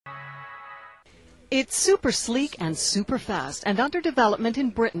It's super sleek and super fast and under development in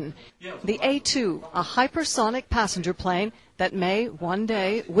Britain. The A2, a hypersonic passenger plane that may, one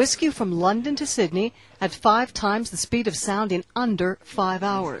day, whisk you from London to Sydney at 5 times the speed of sound in under 5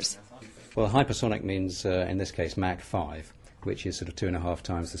 hours. Well, hypersonic means, in this case, Mach 5, which is sort of 2.5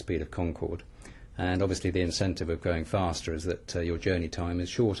 times the speed of Concorde. And obviously the incentive of going faster is that your journey time is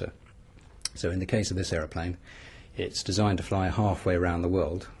shorter. So in the case of this aeroplane, it's designed to fly halfway around the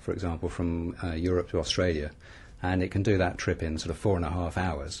world, for example, from Europe to Australia, and it can do that trip in sort of 4.5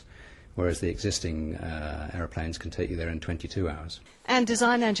 hours, whereas the existing aeroplanes can take you there in 22 hours. And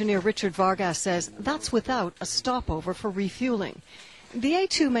design engineer Richard Vargas says that's without a stopover for refueling. The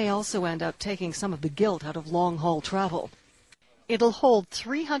A2 may also end up taking some of the guilt out of long-haul travel. It'll hold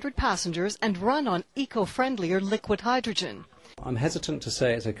 300 passengers and run on eco-friendlier liquid hydrogen. I'm hesitant to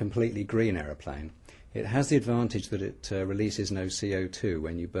say it's a completely green aeroplane. It has the advantage that it releases no CO2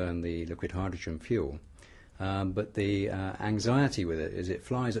 when you burn the liquid hydrogen fuel. But the anxiety with it is it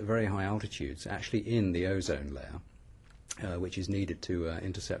flies at very high altitudes, actually in the ozone layer, which is needed to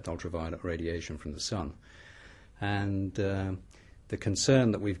intercept ultraviolet radiation from the sun. And the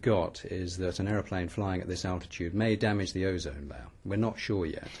concern that we've got is that an aeroplane flying at this altitude may damage the ozone layer. We're not sure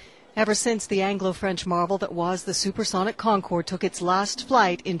yet. Ever since the Anglo-French marvel that was the supersonic Concorde took its last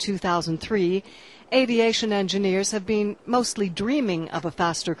flight in 2003, aviation engineers have been mostly dreaming of a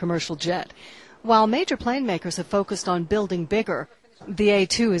faster commercial jet. While major plane makers have focused on building bigger, the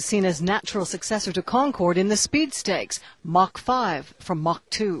A2 is seen as natural successor to Concorde in the speed stakes, Mach 5 from Mach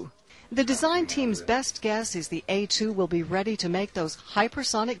 2. The design team's best guess is the A2 will be ready to make those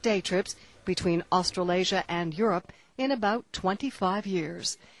hypersonic day trips between Australasia and Europe in about 25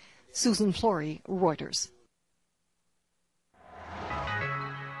 years. Susan Flory, Reuters.